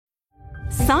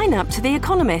Sign up to The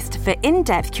Economist for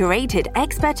in-depth curated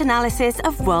expert analysis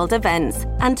of world events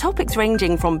and topics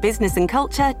ranging from business and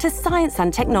culture to science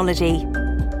and technology.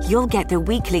 You'll get the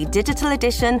weekly digital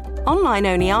edition,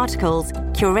 online-only articles,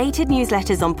 curated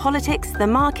newsletters on politics, the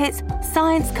markets,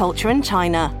 science, culture and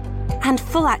China, and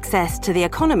full access to The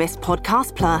Economist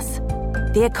Podcast Plus.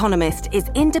 The Economist is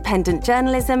independent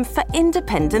journalism for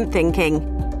independent thinking.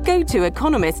 Go to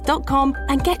economist.com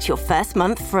and get your first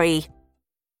month free.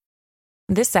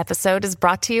 This episode is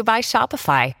brought to you by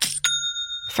Shopify.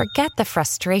 Forget the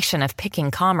frustration of picking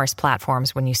commerce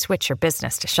platforms when you switch your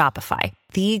business to Shopify,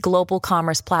 the global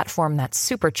commerce platform that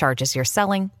supercharges your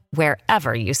selling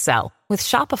wherever you sell. With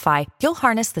Shopify, you'll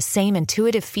harness the same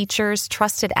intuitive features,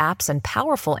 trusted apps, and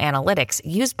powerful analytics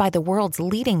used by the world's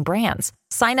leading brands.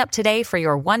 Sign up today for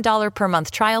your $1 per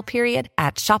month trial period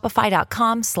at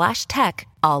shopify.com/tech,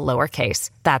 all lowercase.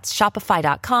 That's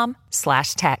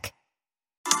shopify.com/tech.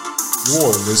 You're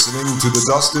listening to the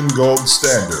Dustin Gold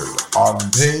Standard on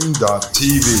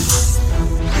Pain.tv.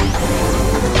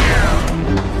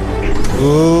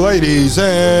 Ladies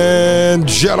and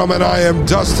gentlemen, I am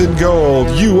Dustin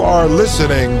Gold. You are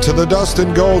listening to the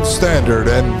Dustin Gold Standard,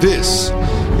 and this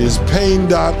is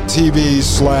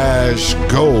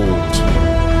Pain.tv/gold.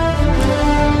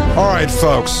 All right,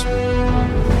 folks.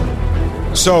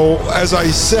 So, as I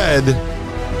said,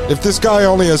 if this guy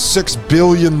only has $6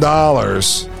 billion,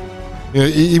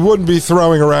 he wouldn't be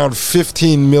throwing around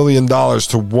 $15 million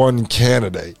to one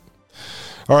candidate.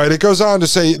 All right, it goes on to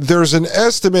say there's an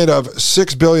estimate of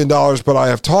 $6 billion, but I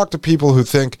have talked to people who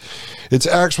think it's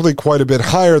actually quite a bit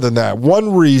higher than that.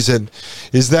 One reason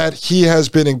is that he has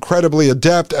been incredibly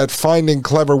adept at finding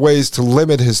clever ways to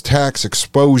limit his tax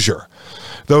exposure.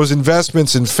 Those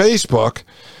investments in Facebook,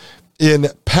 in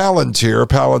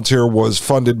Palantir was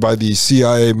funded by the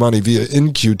CIA money via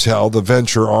In-Q-Tel, the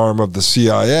venture arm of the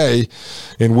CIA,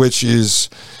 in which is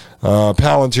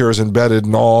Palantir is embedded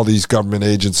in all these government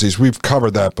agencies. We've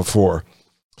covered that before.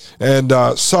 And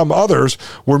some others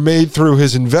were made through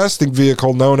his investing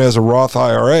vehicle known as a Roth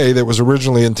IRA that was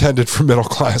originally intended for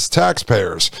middle-class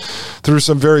taxpayers. Through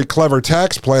some very clever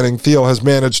tax planning, Thiel has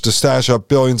managed to stash up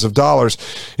billions of dollars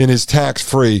in his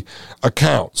tax-free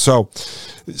account. So,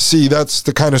 see, that's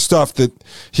the kind of stuff that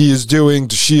he is doing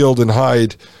to shield and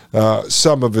hide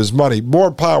some of his money.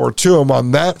 More power to him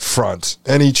on that front.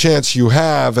 Any chance you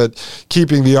have at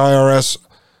keeping the IRS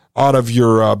out of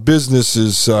your business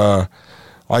is...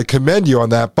 I commend you on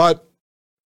that. But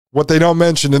what they don't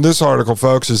mention in this article,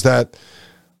 folks, is that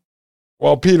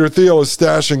while Peter Thiel is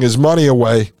stashing his money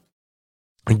away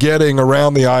and getting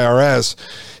around the IRS,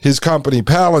 his company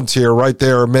Palantir, right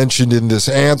there mentioned in this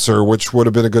answer, which would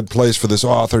have been a good place for this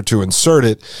author to insert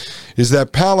it, is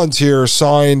that Palantir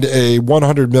signed a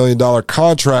 $100 million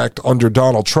contract under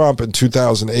Donald Trump in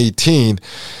 2018.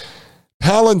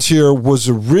 Palantir was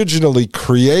originally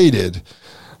created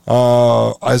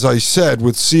as I said,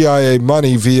 with CIA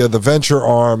money via the venture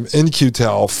arm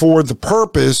In-Q-Tel for the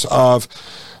purpose of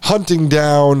hunting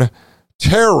down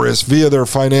terrorists via their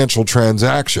financial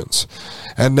transactions.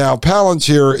 And now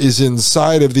Palantir is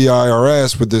inside of the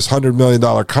IRS with this $100 million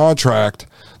contract.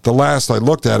 The last I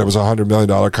looked at, it was a $100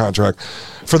 million contract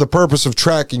for the purpose of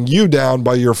tracking you down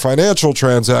by your financial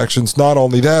transactions. Not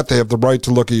only that, they have the right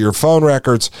to look at your phone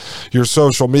records, your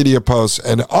social media posts,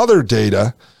 and other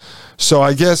data. So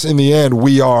I guess in the end,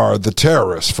 we are the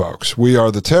terrorists, folks. We are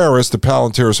the terrorists that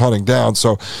Palantir is hunting down.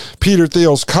 So Peter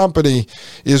Thiel's company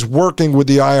is working with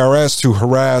the IRS to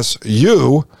harass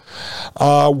you,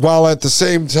 while at the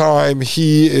same time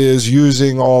he is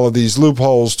using all of these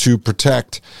loopholes to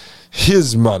protect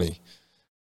his money.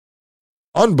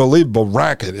 Unbelievable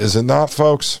racket, is it not,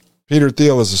 folks? Peter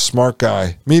Thiel is a smart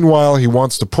guy. Meanwhile, he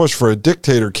wants to push for a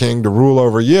dictator king to rule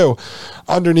over you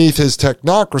underneath his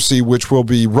technocracy, which will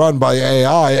be run by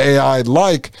AI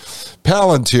like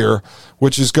Palantir,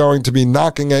 which is going to be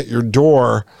knocking at your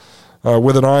door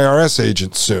with an IRS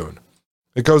agent soon.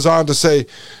 It goes on to say,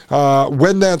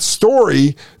 when that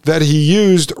story that he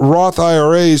used Roth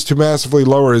IRAs to massively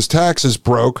lower his taxes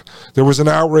broke, there was an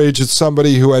outrage that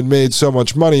somebody who had made so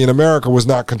much money in America was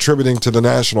not contributing to the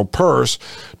national purse.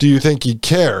 Do you think he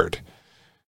cared?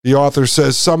 The author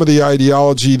says some of the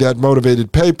ideology that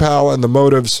motivated PayPal and the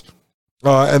motives,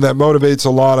 and that motivates a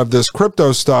lot of this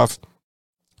crypto stuff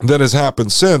that has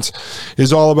happened since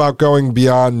is all about going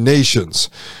beyond nations.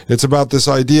 It's about this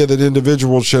idea that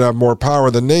individuals should have more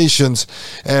power than nations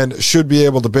and should be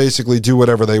able to basically do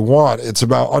whatever they want. It's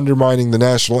about undermining the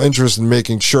national interest and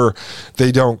making sure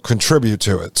they don't contribute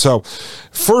to it. So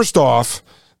first off,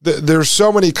 there's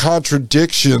so many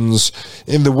contradictions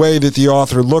in the way that the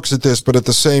author looks at this, but at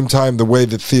the same time, the way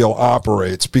that Thiel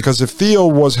operates. Because if Thiel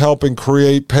was helping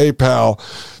create PayPal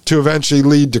to eventually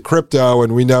lead to crypto,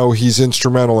 and we know he's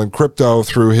instrumental in crypto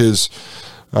through his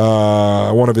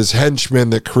one of his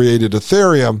henchmen that created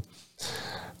Ethereum,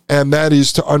 and that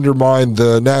is to undermine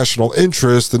the national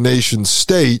interest, the nation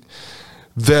state,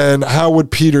 then how would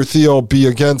Peter Thiel be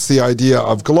against the idea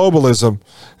of globalism,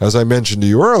 as I mentioned to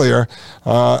you earlier,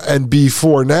 and be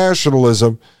for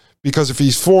nationalism? Because if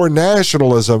he's for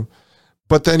nationalism,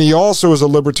 but then he also is a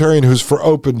libertarian who's for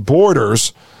open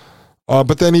borders,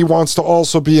 but then he wants to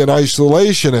also be an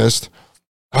isolationist,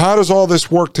 how does all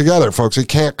this work together, folks? It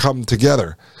can't come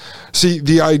together. See,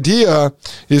 the idea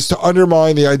is to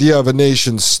undermine the idea of a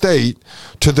nation state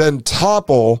to then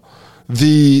topple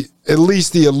at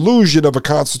least the illusion of a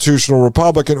constitutional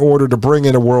republic in order to bring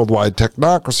in a worldwide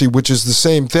technocracy, which is the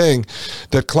same thing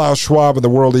that Klaus Schwab and the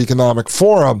World Economic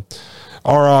Forum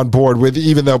are on board with,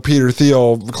 even though Peter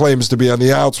Thiel claims to be on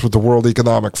the outs with the World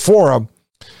Economic Forum.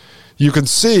 You can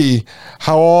see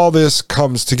how all this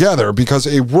comes together, because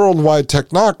a worldwide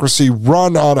technocracy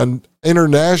run on an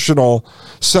international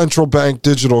central bank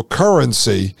digital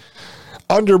currency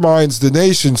undermines the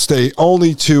nation state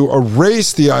only to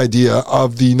erase the idea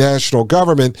of the national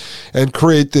government and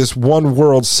create this one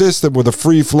world system with a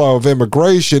free flow of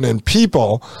immigration and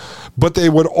people, but they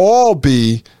would all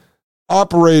be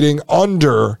operating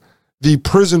under the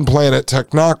prison planet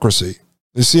technocracy.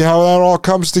 You see how that all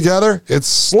comes together? It's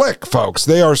slick, folks.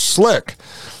 They are slick.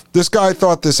 This guy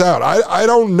thought this out. I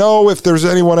don't know if there's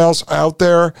anyone else out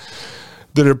there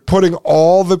that are putting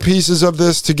all the pieces of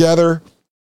this together,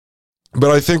 but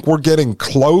I think we're getting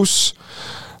close.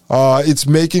 It's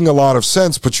making a lot of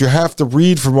sense, but you have to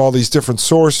read from all these different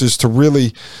sources to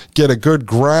really get a good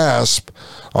grasp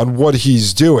on what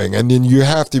he's doing. And then you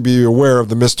have to be aware of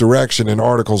the misdirection in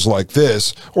articles like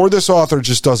this, or this author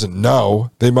just doesn't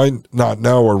know. They might not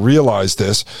know or realize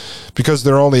this because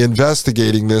they're only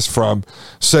investigating this from,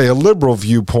 say, a liberal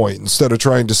viewpoint instead of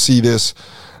trying to see this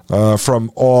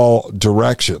from all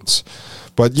directions.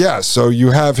 But yes, so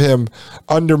you have him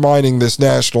undermining this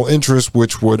national interest,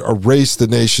 which would erase the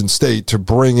nation state to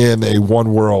bring in a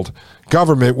one world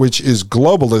government, which is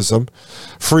globalism,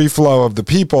 free flow of the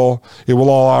people. It will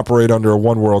all operate under a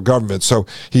one world government. So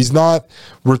he's not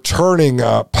returning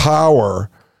power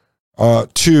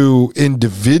to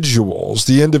individuals.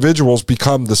 The individuals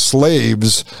become the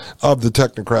slaves of the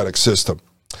technocratic system.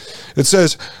 It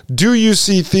says, do you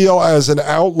see Thiel as an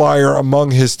outlier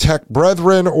among his tech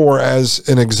brethren or as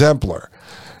an exemplar?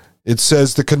 It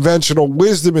says the conventional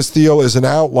wisdom is Thiel is an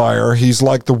outlier. He's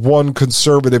like the one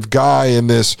conservative guy in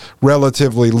this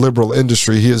relatively liberal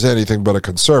industry. He is anything but a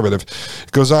conservative.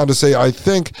 It goes on to say, I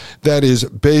think that is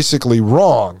basically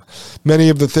wrong. Many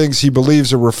of the things he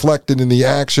believes are reflected in the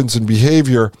actions and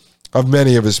behavior of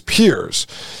many of his peers.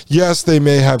 Yes, they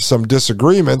may have some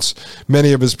disagreements.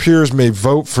 Many of his peers may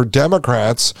vote for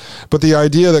Democrats, but the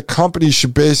idea that companies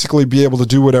should basically be able to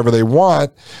do whatever they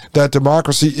want, that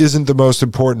democracy isn't the most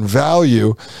important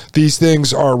value. These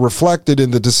things are reflected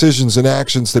in the decisions and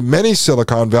actions that many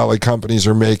Silicon Valley companies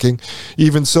are making,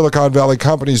 even Silicon Valley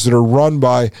companies that are run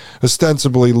by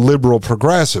ostensibly liberal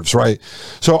progressives, right?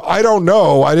 So I don't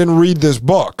know. I didn't read this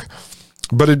book.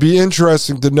 But it'd be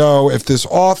interesting to know if this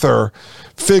author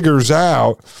figures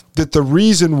out that the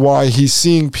reason why he's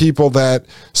seeing people that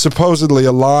supposedly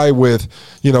ally with,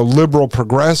 liberal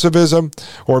progressivism,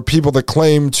 or people that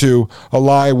claim to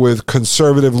ally with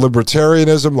conservative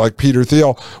libertarianism like Peter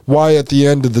Thiel, why at the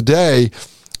end of the day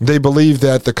they believe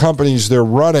that the companies they're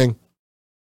running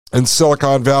and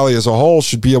Silicon Valley as a whole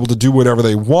should be able to do whatever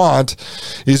they want,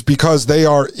 is because they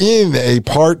are in a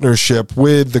partnership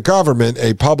with the government,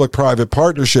 a public-private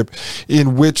partnership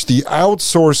in which the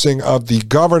outsourcing of the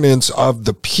governance of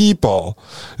the people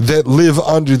that live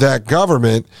under that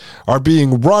government are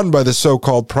being run by the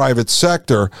so-called private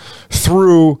sector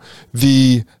through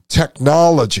the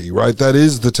technology, right? That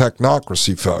is the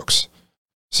technocracy, folks.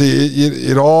 See,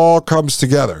 it all comes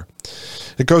together.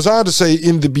 It goes on to say,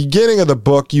 in the beginning of the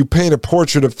book, you paint a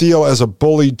portrait of Thiel as a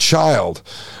bullied child.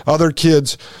 Other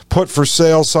kids put for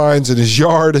sale signs in his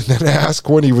yard and then ask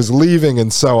when he was leaving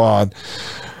and so on.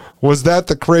 Was that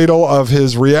the cradle of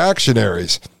his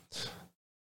reactionaries?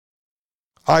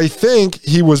 I think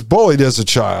he was bullied as a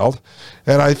child,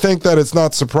 and I think that it's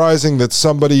not surprising that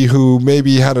somebody who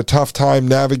maybe had a tough time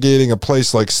navigating a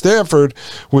place like Stanford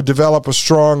would develop a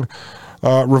strong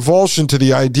revulsion to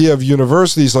the idea of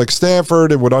universities like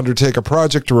Stanford and would undertake a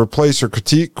project to replace or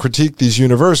critique these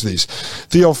universities.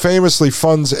 Thiel famously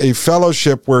funds a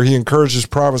fellowship where he encourages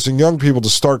promising young people to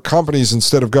start companies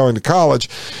instead of going to college,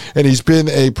 and he's been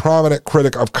a prominent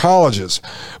critic of colleges.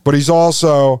 But he's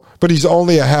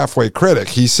only a halfway critic.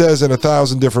 He says in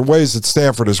 1,000 different ways that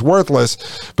Stanford is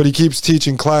worthless, but he keeps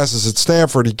teaching classes at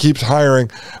Stanford. He keeps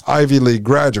hiring Ivy League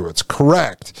graduates.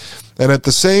 Correct. And at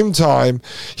the same time,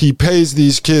 he pays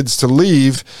these kids to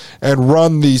leave and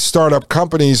run these startup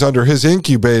companies under his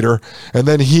incubator, and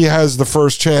then he has the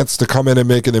first chance to come in and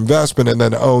make an investment and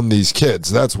then own these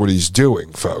kids. That's what he's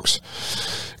doing, folks.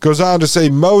 Goes on to say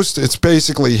it's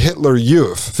basically Hitler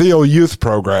Youth. Thiel Youth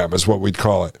Program is what we'd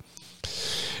call it.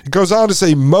 It goes on to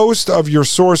say most of your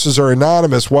sources are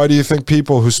anonymous. Why do you think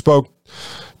people who spoke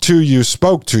to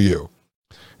you?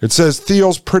 It says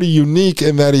Thiel's pretty unique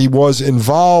in that he was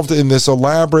involved in this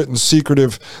elaborate and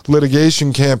secretive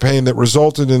litigation campaign that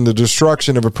resulted in the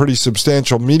destruction of a pretty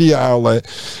substantial media outlet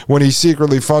when he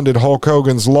secretly funded Hulk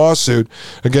Hogan's lawsuit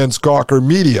against Gawker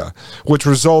Media, which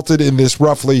resulted in this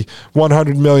roughly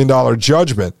 $100 million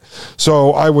judgment.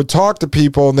 So I would talk to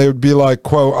people and they would be like,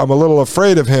 quote, "I'm a little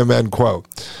afraid of him," end quote.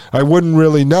 I wouldn't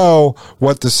really know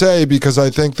what to say because I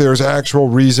think there's actual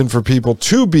reason for people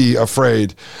to be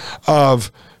afraid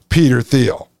of Peter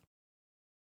Thiel.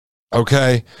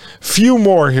 Okay, few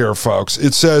more here, folks.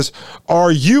 It says,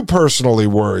 are you personally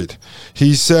worried?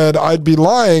 He said, I'd be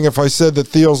lying if I said that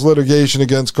Thiel's litigation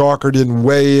against Gawker didn't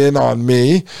weigh in on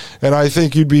me, and I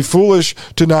think you'd be foolish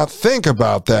to not think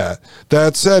about that.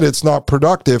 That said, it's not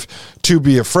productive to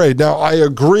be afraid. Now, I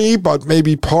agree, but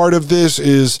maybe part of this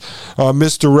is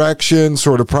misdirection,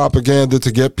 sort of propaganda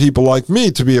to get people like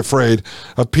me to be afraid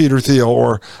of Peter Thiel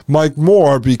or Mike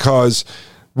Moore because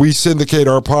we syndicate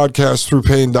our podcast through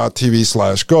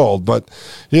pain.tv/gold. But,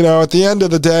 at the end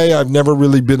of the day, I've never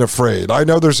really been afraid. I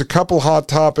know there's a couple hot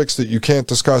topics that you can't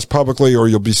discuss publicly or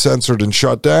you'll be censored and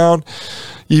shut down,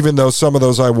 even though some of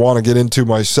those I want to get into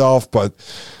myself. But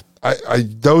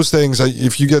those things,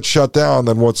 if you get shut down,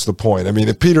 then what's the point? I mean,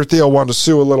 if Peter Thiel wanted to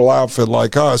sue a little outfit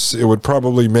like us, it would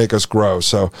probably make us grow.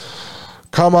 So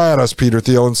come on us, Peter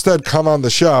Thiel. Instead, come on the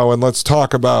show and let's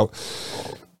talk about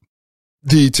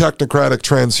the technocratic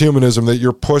transhumanism that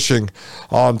you're pushing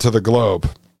onto the globe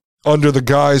under the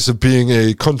guise of being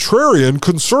a contrarian,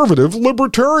 conservative,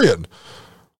 libertarian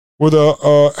with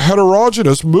a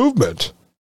heterogeneous movement.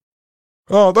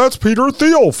 Oh, that's Peter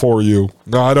Thiel for you.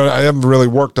 No, I haven't really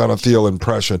worked on a Thiel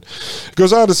impression. It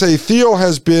goes on to say, Thiel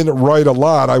has been right a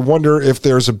lot. I wonder if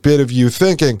there's a bit of you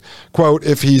thinking, quote,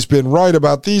 if he's been right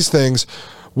about these things,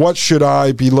 what should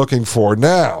I be looking for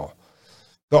now?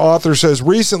 The author says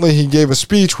recently he gave a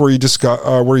speech where he dissed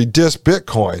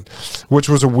Bitcoin, which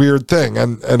was a weird thing,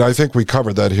 and I think we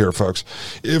covered that here, folks.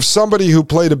 If somebody who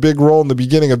played a big role in the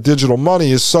beginning of digital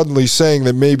money is suddenly saying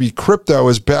that maybe crypto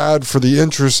is bad for the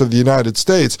interests of the United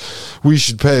States, we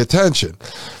should pay attention.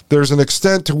 There's an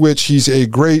extent to which he's a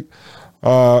great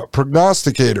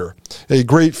prognosticator, a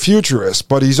great futurist,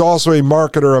 but he's also a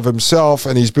marketer of himself,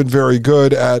 and he's been very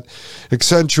good at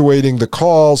accentuating the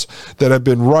calls that have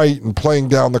been right and playing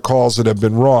down the calls that have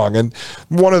been wrong. And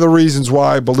one of the reasons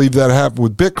why I believe that happened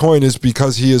with Bitcoin is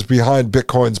because he is behind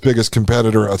Bitcoin's biggest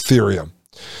competitor, Ethereum.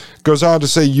 Goes on to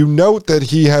say, you note that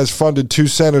he has funded 2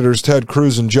 senators, Ted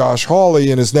Cruz and Josh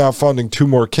Hawley, and is now funding 2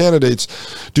 more candidates.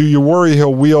 Do you worry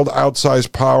he'll wield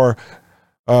outsized power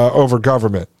over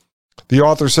government? The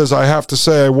author says, I have to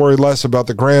say I worry less about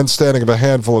the grandstanding of a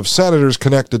handful of senators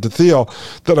connected to Thiel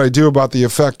than I do about the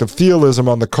effect of Thielism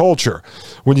on the culture.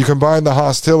 When you combine the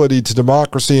hostility to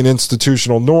democracy and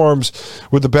institutional norms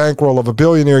with the bankroll of a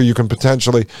billionaire, you can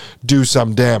potentially do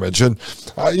some damage. And,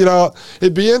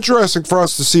 it'd be interesting for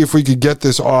us to see if we could get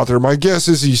this author. My guess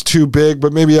is he's too big,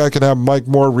 but maybe I can have Mike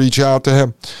Moore reach out to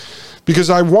him because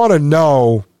I want to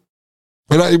know.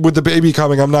 And with the baby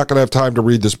coming, I'm not going to have time to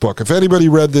read this book. If anybody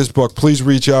read this book, please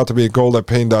reach out to me at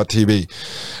gold@pain.tv.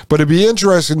 But it'd be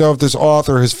interesting to know if this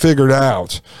author has figured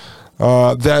out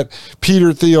that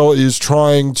Peter Thiel is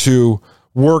trying to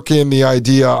work in the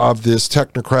idea of this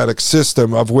technocratic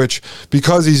system of which,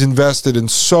 because he's invested in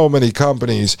so many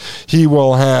companies, he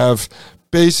will have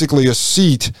basically a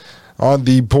seat on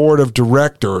the board of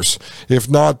directors, if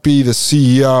not be the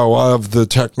CEO of the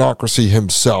technocracy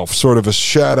himself, sort of a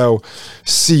shadow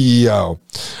CEO.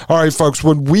 All right, folks,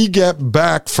 when we get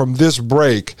back from this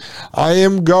break, I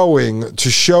am going to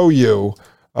show you,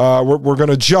 we're going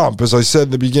to jump, as I said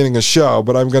in the beginning of the show,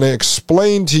 but I'm going to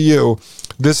explain to you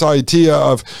this idea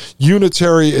of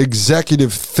unitary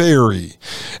executive theory.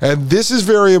 And this is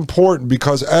very important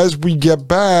because as we get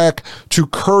back to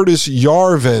Curtis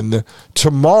Yarvin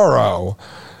tomorrow,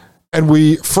 and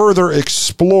we further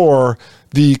explore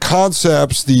the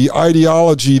concepts, the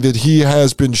ideology that he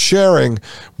has been sharing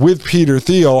with Peter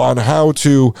Thiel on how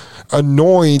to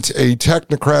anoint a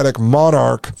technocratic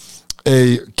monarch,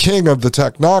 a king of the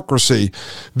technocracy,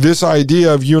 this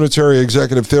idea of unitary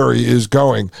executive theory is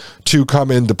going to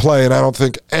come into play, and I don't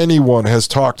think anyone has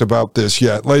talked about this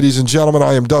yet. Ladies and gentlemen,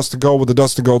 I am Dustin Gold with the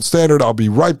Dustin Gold Standard. I'll be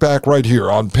right back right here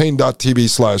on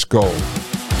Pain.tv/gold.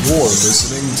 You're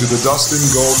listening to the Dustin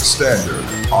Gold Standard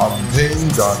on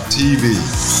Pain.tv.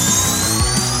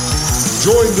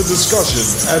 Join the discussion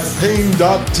at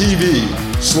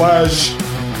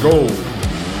Pain.tv/gold.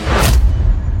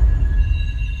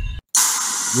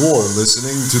 You're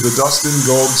listening to the Dustin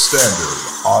Gold Standard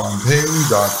on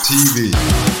Pain.tv.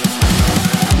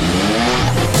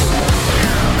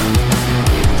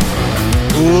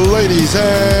 Ladies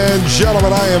and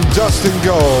gentlemen, I am Dustin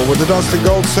Gold with the Dustin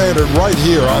Gold Standard right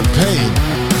here on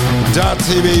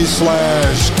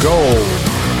Pain.tv/gold.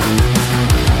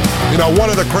 You know, one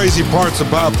of the crazy parts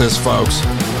about this, folks,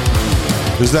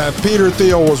 is that Peter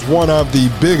Thiel was one of the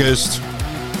biggest,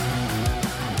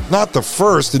 not the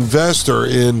first investor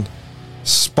in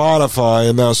Spotify,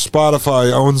 and now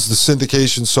Spotify owns the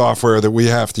syndication software that we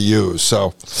have to use.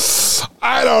 So,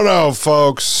 I don't know,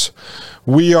 folks.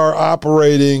 We are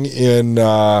operating in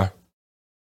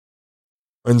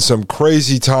some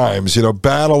crazy times, you know,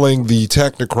 battling the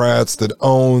technocrats that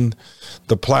own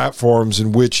the platforms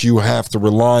in which you have to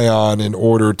rely on in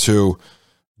order to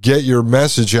get your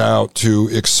message out, to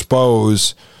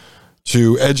expose,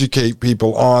 to educate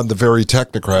people on the very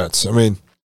technocrats. I mean,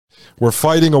 we're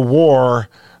fighting a war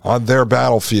on their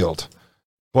battlefield,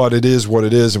 but it is what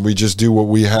it is, and we just do what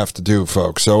we have to do,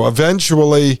 folks. So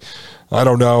eventually, I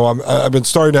don't know, I've been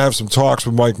starting to have some talks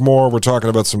with Mike Moore. We're talking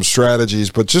about some strategies,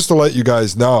 but just to let you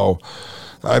guys know,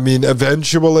 I mean,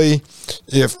 eventually,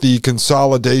 if the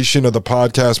consolidation of the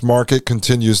podcast market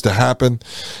continues to happen,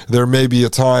 there may be a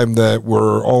time that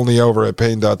we're only over at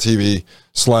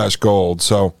Pain.tv/gold.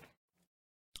 So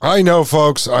I know,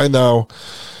 folks, I know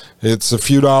it's a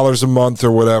few dollars a month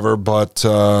or whatever, but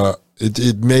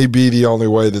it may be the only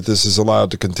way that this is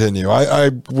allowed to continue. I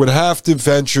would have to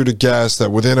venture to guess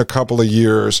that within a couple of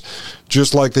years,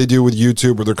 just like they do with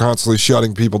YouTube, where they're constantly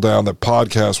shutting people down, that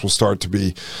podcasts will start to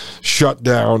be shut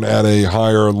down at a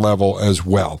higher level as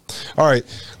well. All right,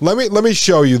 let me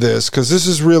show you this, because this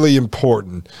is really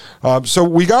important. So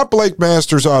we got Blake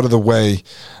Masters out of the way.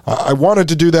 I wanted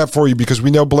to do that for you because we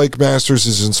know Blake Masters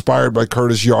is inspired by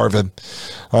Curtis Yarvin.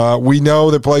 We know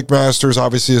that Blake Masters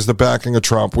obviously is the backing of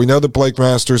Trump. We know that Blake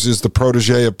Masters is the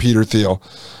protege of Peter Thiel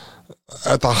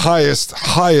at the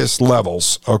highest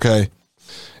levels, okay?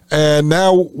 And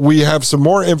now we have some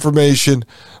more information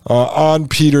on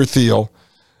Peter Thiel.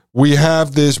 We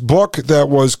have this book that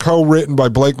was co-written by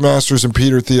Blake Masters and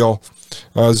Peter Thiel,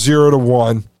 0 to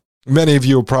 1. Many of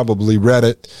you have probably read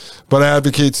it, but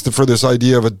advocates for this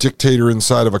idea of a dictator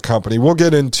inside of a company. We'll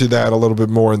get into that a little bit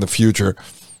more in the future.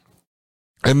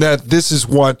 And that this is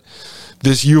what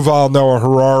this Yuval Noah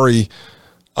Harari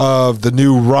of the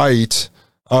new right,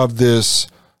 of this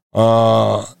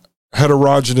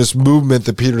heterogeneous movement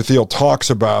that Peter Thiel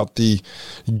talks about, the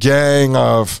gang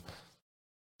of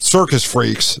circus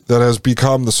freaks that has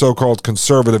become the so-called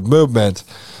conservative movement,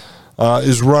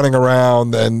 is running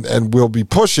around and will be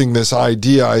pushing this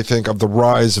idea, I think, of the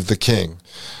rise of the king.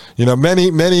 You know,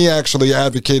 many actually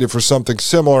advocated for something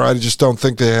similar. I just don't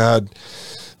think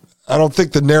I don't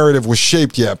think the narrative was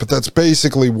shaped yet, but that's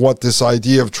basically what this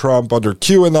idea of Trump under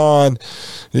QAnon,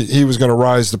 he was going to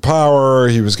rise to power,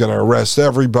 he was going to arrest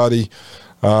everybody.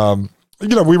 You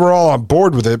know, we were all on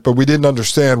board with it, but we didn't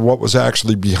understand what was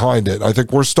actually behind it. I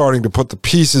think we're starting to put the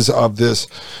pieces of this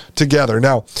together.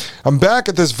 Now, I'm back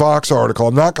at this Vox article.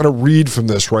 I'm not going to read from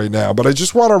this right now, but I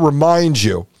just want to remind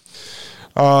you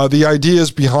the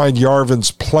ideas behind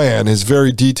Yarvin's plan, his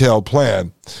very detailed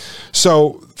plan.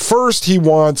 So first he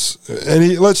wants,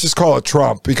 and let's just call it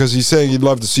Trump, because he's saying he'd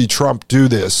love to see Trump do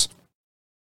this.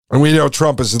 And we know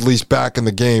Trump is at least back in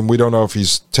the game. We don't know if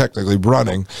he's technically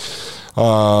running.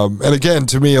 And again,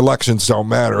 to me, elections don't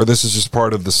matter. This is just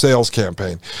part of the sales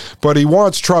campaign. But he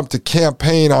wants Trump to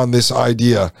campaign on this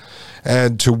idea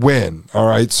and to win, all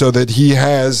right, so that he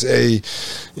has a,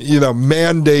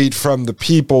 mandate from the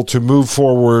people to move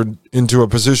forward into a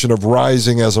position of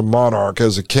rising as a monarch,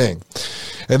 as a king.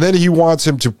 And then he wants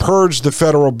him to purge the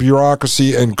federal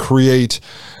bureaucracy and create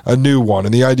a new one.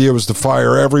 And the idea was to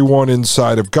fire everyone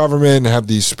inside of government, have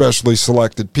these specially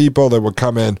selected people that would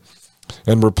come in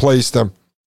and replace them.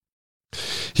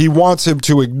 He wants him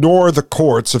to ignore the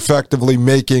courts, effectively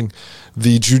making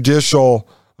the judicial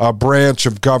branch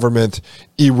of government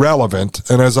irrelevant.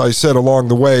 And as I said along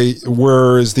the way,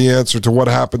 where is the answer to what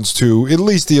happens to at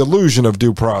least the illusion of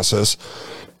due process?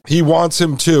 He wants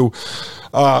him to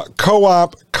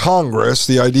co-opt Congress.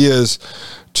 The idea is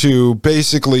to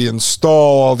basically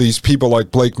install all these people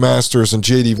like Blake Masters and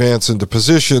J.D. Vance into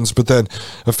positions, but then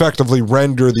effectively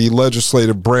render the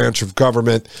legislative branch of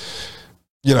government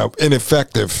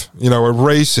ineffective,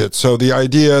 erase it. So the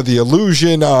idea, the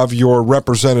illusion of your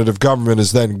representative government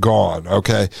is then gone,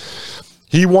 okay?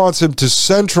 He wants him to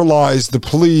centralize the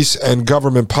police and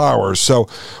government powers. So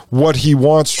what he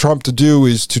wants Trump to do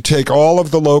is to take all of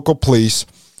the local police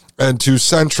and to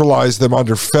centralize them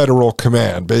under federal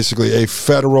command, basically a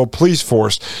federal police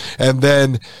force, and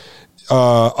then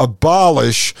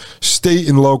abolish state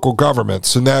and local government.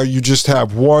 So now you just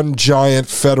have one giant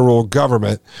federal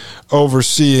government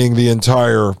overseeing the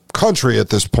entire country at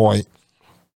this point,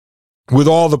 with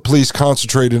all the police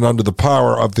concentrated under the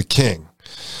power of the king.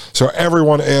 So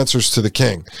everyone answers to the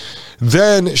king.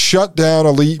 Then shut down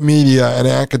elite media and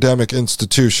academic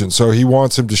institutions. So he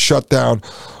wants him to shut down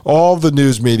all the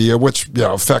news media, which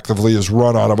effectively is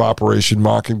run out of Operation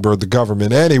Mockingbird, the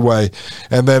government anyway,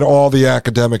 and then all the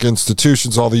academic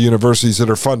institutions, all the universities that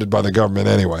are funded by the government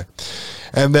anyway.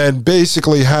 And then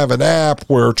basically have an app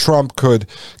where Trump could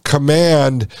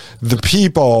command the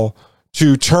people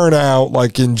to turn out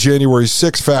like in January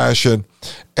 6th fashion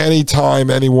anytime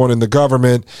anyone in the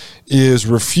government is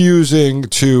refusing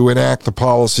to enact the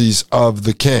policies of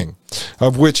the king,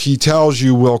 of which he tells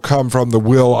you will come from the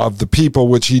will of the people,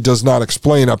 which he does not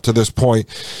explain up to this point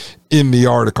in the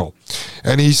article.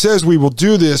 And he says we will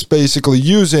do this basically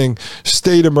using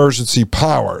state emergency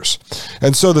powers.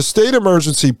 And so the state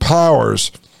emergency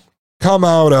powers come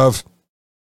out of,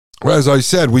 as I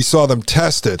said, we saw them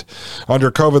tested under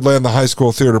COVID Land, the high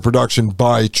school theater production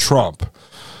by Trump.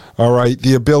 All right,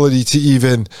 the ability to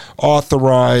even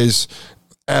authorize,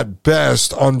 at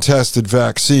best, untested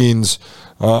vaccines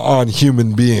on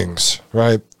human beings,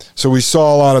 right? So we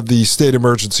saw a lot of the state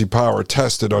emergency power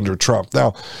tested under Trump.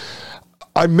 Now,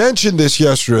 I mentioned this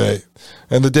yesterday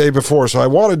and the day before, so I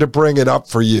wanted to bring it up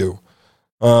for you,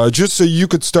 just so you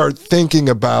could start thinking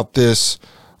about this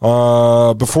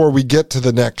before we get to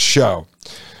the next show.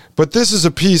 But this is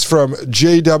a piece from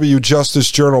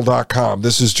jwjusticejournal.com.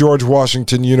 This is George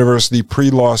Washington University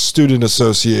Pre-Law Student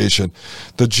Association,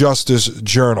 the Justice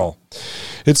Journal.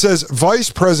 It says, Vice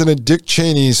President Dick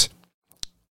Cheney's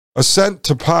ascent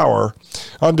to power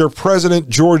under President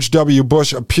George W.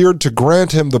 Bush appeared to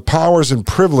grant him the powers and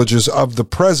privileges of the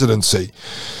presidency.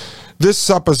 This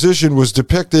supposition was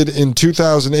depicted in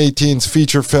 2018's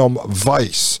feature film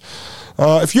Vice.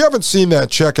 If you haven't seen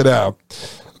that, check it out.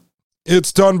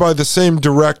 It's done by the same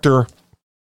director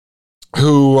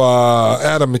who,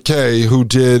 Adam McKay, who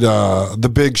did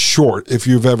The Big Short, if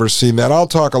you've ever seen that. I'll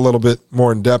talk a little bit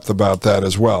more in depth about that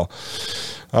as well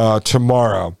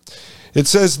tomorrow. It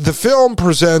says, the film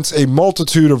presents a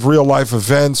multitude of real-life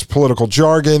events, political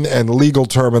jargon, and legal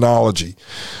terminology.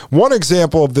 One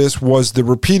example of this was the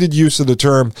repeated use of the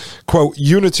term, quote,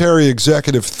 unitary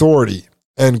executive authority,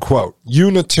 end quote.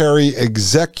 Unitary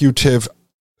executive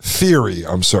theory,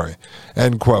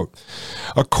 end quote.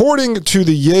 According to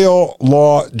the Yale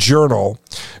Law Journal,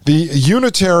 the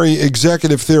unitary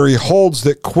executive theory holds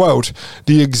that, quote,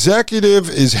 the executive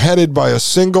is headed by a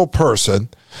single person,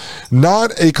 not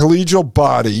a collegial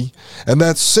body, and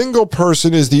that single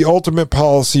person is the ultimate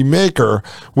policy maker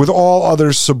with all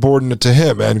others subordinate to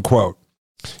him, end quote.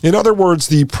 In other words,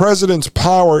 the president's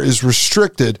power is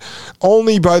restricted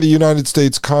only by the United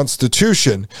States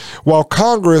Constitution, while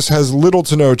Congress has little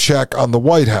to no check on the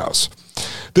White House.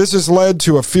 This has led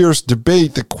to a fierce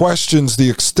debate that questions the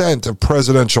extent of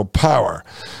presidential power.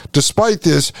 Despite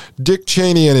this, Dick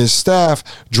Cheney and his staff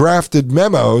drafted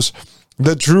memos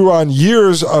that drew on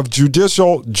years of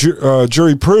judicial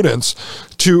jurisprudence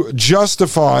to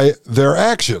justify their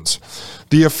actions.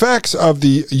 The effects of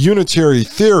the unitary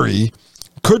theory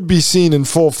could be seen in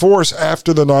full force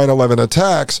after the 9/11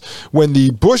 attacks, when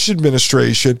the Bush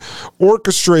administration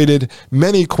orchestrated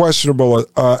many questionable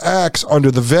acts under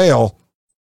the veil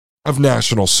of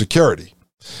national security.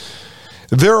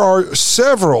 There are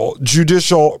several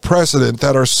judicial precedent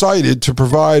that are cited to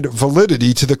provide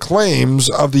validity to the claims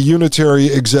of the unitary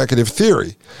executive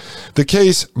theory. The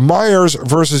case Myers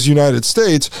versus United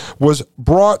States was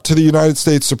brought to the United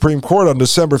States Supreme Court on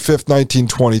December 5th,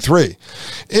 1923.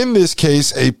 In this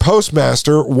case, a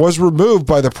postmaster was removed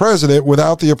by the president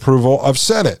without the approval of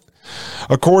Senate.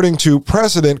 According to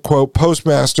precedent, quote,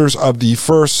 postmasters of the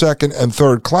first, second, and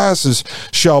third classes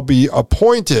shall be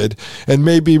appointed and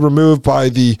may be removed by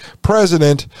the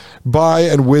president by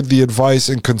and with the advice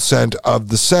and consent of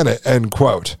the Senate, end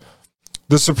quote.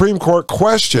 The Supreme Court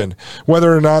questioned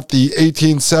whether or not the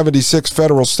 1876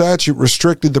 federal statute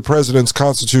restricted the president's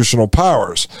constitutional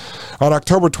powers. On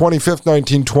October 25,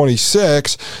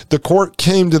 1926, the court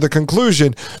came to the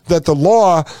conclusion that the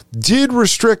law did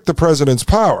restrict the president's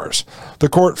powers. The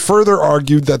court further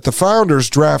argued that the founders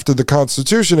drafted the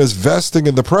Constitution as vesting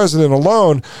in the president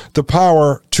alone the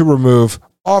power to remove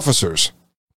officers.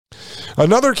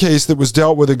 Another case that was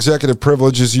dealt with executive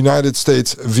privilege is United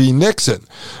States v. Nixon,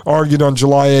 argued on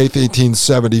July 8,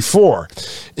 1874.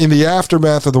 In the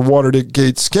aftermath of the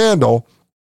Watergate scandal,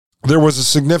 there was a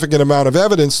significant amount of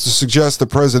evidence to suggest that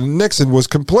President Nixon was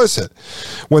complicit.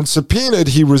 When subpoenaed,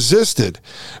 he resisted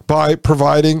by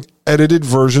providing edited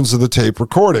versions of the tape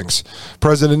recordings.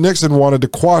 President Nixon wanted to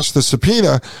quash the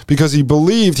subpoena because he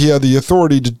believed he had the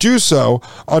authority to do so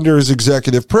under his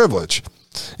executive privilege.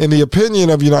 In the opinion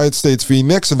of United States v.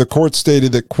 Nixon, the court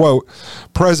stated that, quote,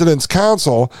 President's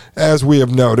counsel, as we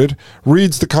have noted,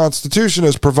 reads the Constitution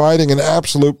as providing an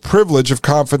absolute privilege of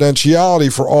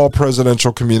confidentiality for all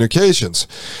presidential communications.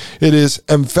 It is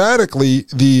emphatically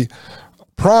the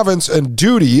province and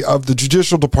duty of the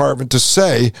judicial department to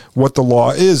say what the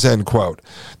law is, end quote.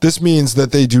 This means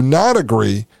that they do not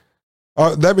agree.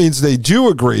 That means they do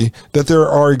agree that there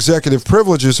are executive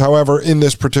privileges. However, in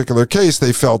this particular case,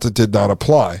 they felt it did not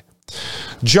apply.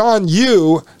 John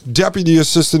Yoo, Deputy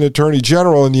Assistant Attorney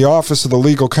General in the Office of the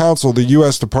Legal Counsel of the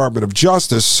U.S. Department of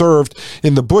Justice, served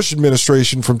in the Bush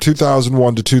administration from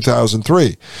 2001 to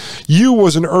 2003. Yoo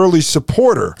was an early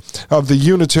supporter of the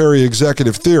unitary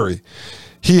executive theory.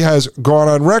 He has gone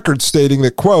on record stating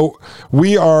that, quote,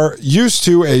 we are used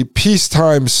to a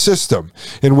peacetime system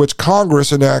in which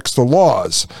Congress enacts the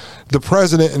laws. The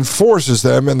president enforces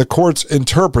them and the courts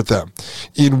interpret them.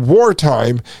 In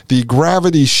wartime, the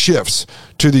gravity shifts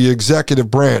to the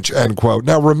executive branch, end quote.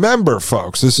 Now remember,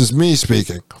 folks, this is me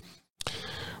speaking.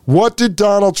 What did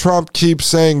Donald Trump keep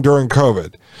saying during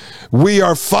COVID? We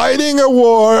are fighting a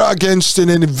war against an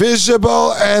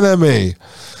invisible enemy.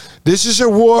 This is a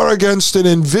war against an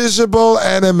invisible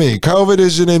enemy. COVID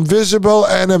is an invisible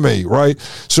enemy, right?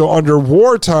 So under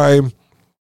wartime,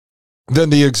 then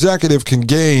the executive can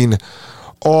gain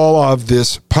all of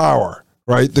this power,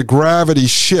 right? The gravity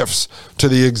shifts to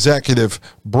the executive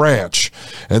branch.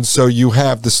 And so you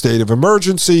have the state of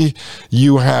emergency.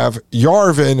 You have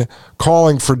Yarvin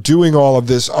calling for doing all of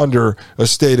this under a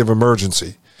state of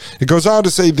emergency. It goes on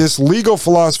to say this legal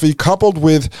philosophy, coupled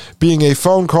with being a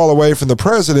phone call away from the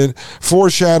president,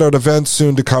 foreshadowed events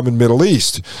soon to come in Middle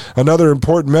East. Another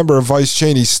important member of Vice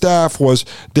Cheney's staff was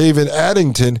David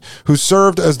Addington, who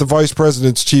served as the vice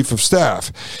president's chief of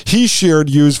staff. He shared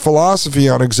Yu's philosophy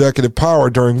on executive power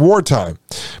during wartime.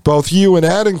 Both Yu and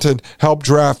Addington helped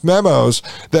draft memos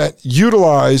that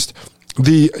utilized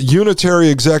the unitary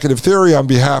executive theory on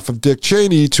behalf of Dick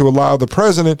Cheney to allow the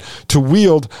president to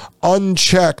wield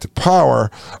unchecked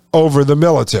power over the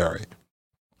military.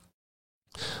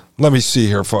 Let me see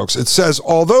here, folks. It says,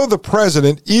 although the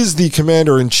president is the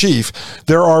commander-in-chief,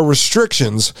 there are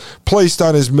restrictions placed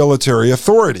on his military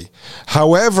authority.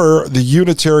 However, the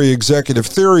unitary executive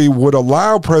theory would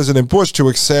allow President Bush to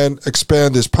expand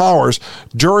his powers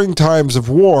during times of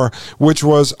war, which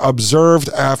was observed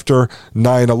after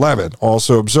 9/11,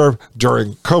 also observed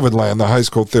during COVID-land, the high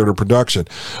school theater production.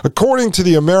 According to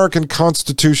the American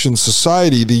Constitution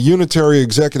Society, the unitary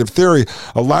executive theory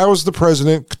allows the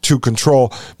president to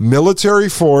control military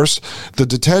force, the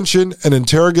detention and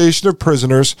interrogation of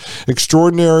prisoners,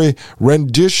 extraordinary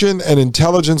rendition and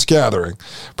intelligence gathering.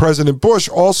 President Bush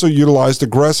also utilized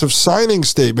aggressive signing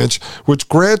statements, which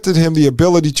granted him the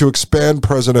ability to expand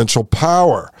presidential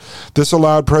power. This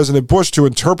allowed President Bush to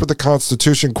interpret the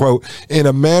Constitution, quote, in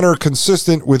a manner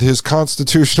consistent with his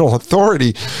constitutional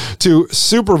authority to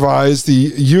supervise the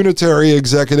unitary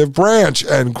executive branch,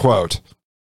 end quote.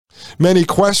 Many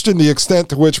questioned the extent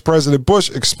to which President Bush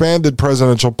expanded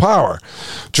presidential power.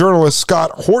 Journalist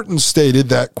Scott Horton stated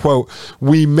that, quote,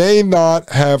 we may not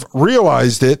have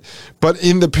realized it, but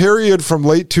in the period from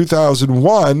late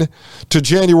 2001 to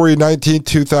January 19,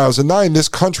 2009, this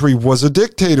country was a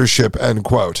dictatorship, end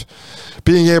quote.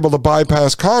 Being able to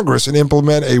bypass Congress and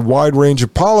implement a wide range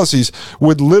of policies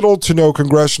with little to no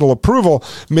congressional approval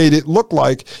made it look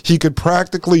like he could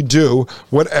practically do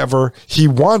whatever he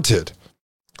wanted.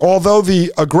 Although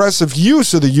the aggressive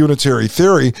use of the unitary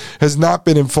theory has not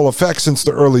been in full effect since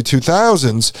the early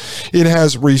 2000s, it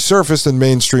has resurfaced in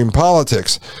mainstream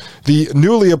politics. The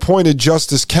newly appointed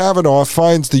Justice Kavanaugh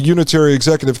finds the unitary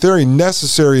executive theory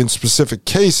necessary in specific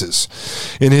cases.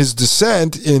 In his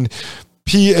dissent in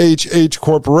PHH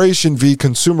Corporation v.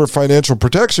 Consumer Financial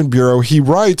Protection Bureau, he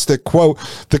writes that, quote,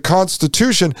 the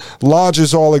Constitution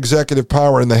lodges all executive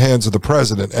power in the hands of the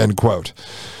president, end quote.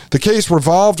 The case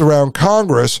revolved around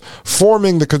Congress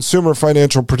forming the Consumer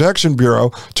Financial Protection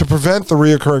Bureau to prevent the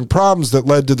reoccurring problems that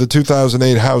led to the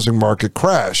 2008 housing market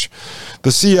crash. The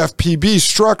CFPB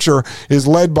structure is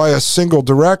led by a single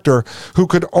director who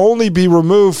could only be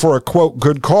removed for a, quote,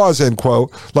 good cause, end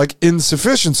quote, like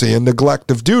insufficiency and neglect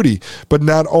of duty, but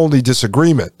not only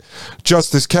disagreement.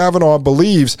 Justice Kavanaugh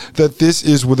believes that this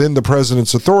is within the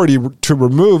president's authority to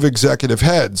remove executive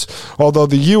heads, although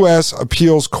the U.S.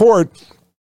 Appeals Court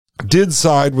did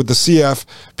side with the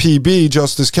CFPB.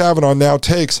 Justice Kavanaugh now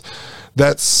takes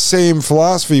that same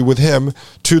philosophy with him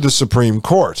to the Supreme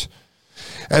Court.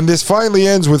 And this finally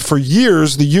ends with, for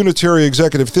years, the unitary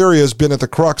executive theory has been at the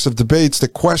crux of debates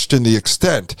that question the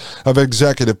extent of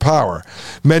executive power.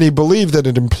 Many believe that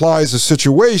it implies a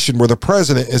situation where the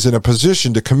president is in a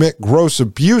position to commit gross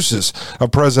abuses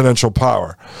of presidential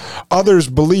power. Others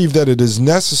believe that it is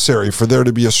necessary for there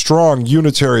to be a strong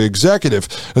unitary executive,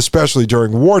 especially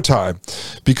during wartime.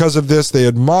 Because of this, they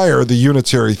admire the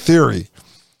unitary theory.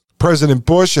 President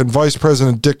Bush and Vice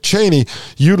President Dick Cheney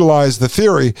utilized the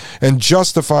theory and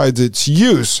justified its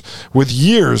use with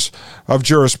years of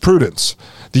jurisprudence.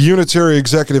 The unitary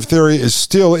executive theory is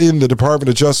still in the Department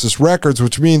of Justice records,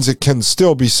 which means it can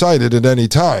still be cited at any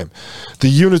time. The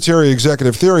unitary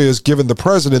executive theory has given the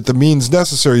president the means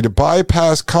necessary to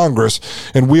bypass Congress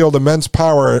and wield immense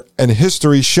power, and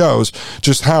history shows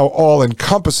just how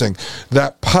all-encompassing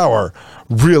that power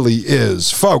really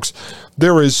is. Folks,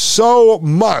 there is so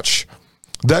much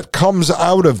that comes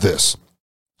out of this.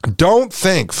 Don't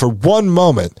think for one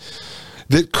moment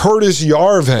that Curtis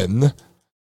Yarvin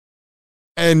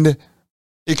and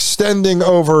extending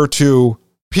over to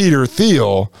Peter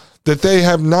Thiel, that they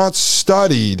have not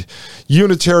studied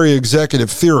unitary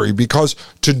executive theory, because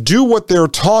to do what they're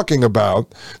talking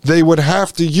about, they would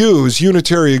have to use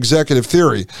unitary executive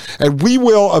theory. And we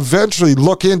will eventually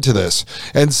look into this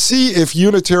and see if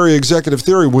unitary executive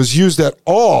theory was used at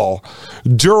all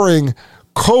during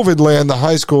COVID land, the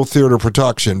high school theater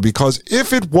production, because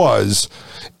if it was,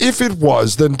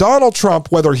 then Donald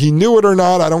Trump, whether he knew it or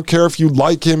not, I don't care if you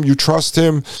like him, you trust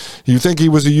him, you think he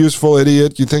was a useful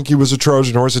idiot, you think he was a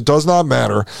Trojan horse, it does not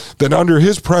matter. Then under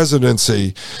his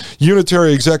presidency,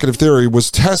 unitary executive theory was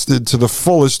tested to the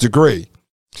fullest degree.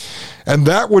 And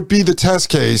that would be the test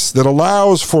case that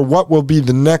allows for what will be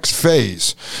the next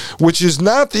phase, which is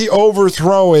not the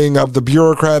overthrowing of the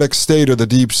bureaucratic state or the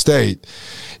deep state.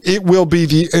 It will be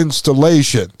the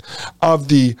installation of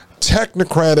the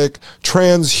technocratic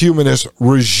transhumanist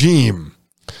regime,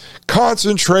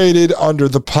 concentrated under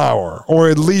the power, or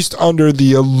at least under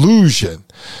the illusion,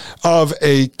 of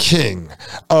a king,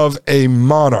 of a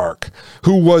monarch,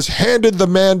 who was handed the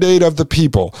mandate of the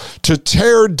people to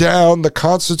tear down the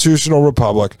constitutional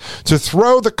republic, to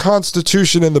throw the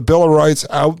Constitution and the Bill of Rights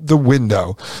out the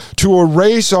window, to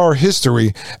erase our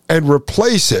history and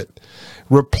replace it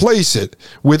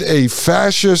with a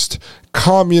fascist,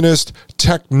 communist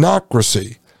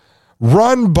technocracy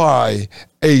run by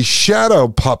a shadow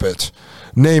puppet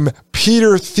named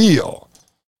Peter Thiel.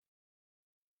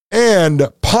 And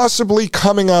possibly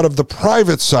coming out of the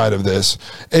private side of this,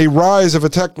 a rise of a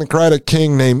technocratic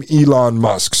king named Elon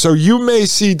Musk. So you may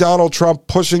see Donald Trump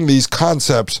pushing these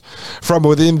concepts from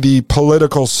within the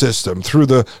political system through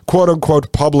the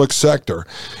quote-unquote public sector.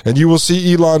 And you will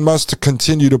see Elon Musk to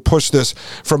continue to push this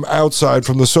from outside,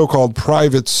 from the so-called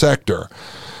private sector.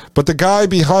 But the guy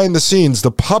behind the scenes,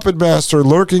 the puppet master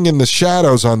lurking in the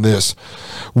shadows on this,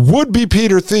 would be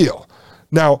Peter Thiel.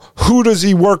 Now, who does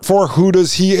he work for? Who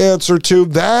does he answer to?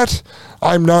 That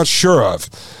I'm not sure of.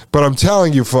 But I'm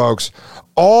telling you, folks,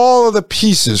 all of the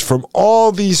pieces from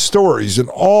all these stories and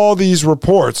all these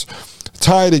reports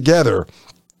tie together.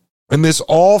 And this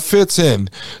all fits in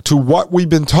to what we've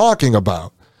been talking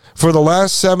about for the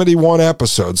last 71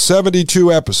 episodes,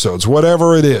 72 episodes,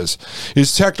 whatever it is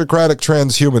technocratic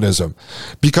transhumanism,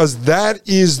 because that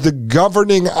is the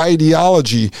governing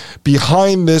ideology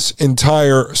behind this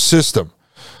entire system.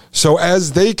 So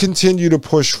as they continue to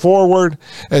push forward,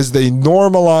 as they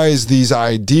normalize these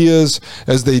ideas,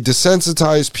 as they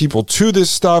desensitize people to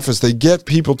this stuff, as they get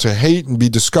people to hate and be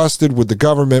disgusted with the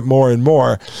government more and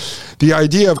more, the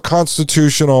idea of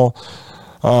constitutional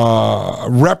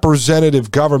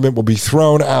representative government will be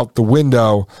thrown out the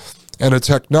window, and a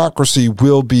technocracy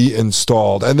will be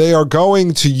installed. And they are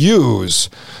going to use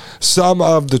some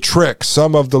of the tricks,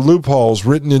 some of the loopholes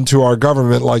written into our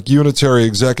government, like unitary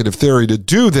executive theory, to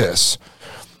do this.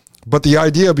 But the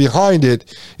idea behind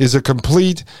it is a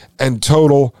complete and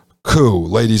total coup,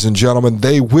 ladies and gentlemen.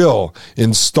 They will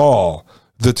install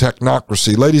the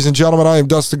technocracy. Ladies and gentlemen, I am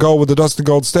Dustin Gold with the Dustin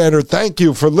Gold Standard. Thank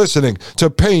you for listening to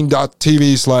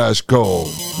Pain.tv/gold.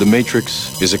 The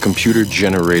Matrix is a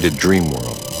computer-generated dream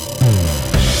world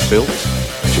built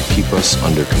to keep us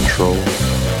under control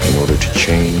in order to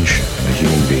change a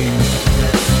human being.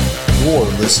 You're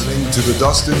listening to the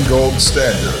Dustin Gold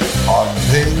Standard on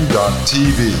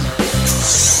Pain.tv.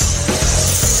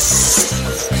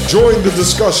 Join the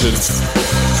discussion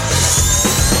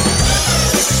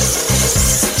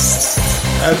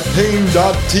at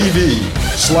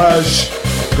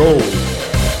Pain.tv/gold.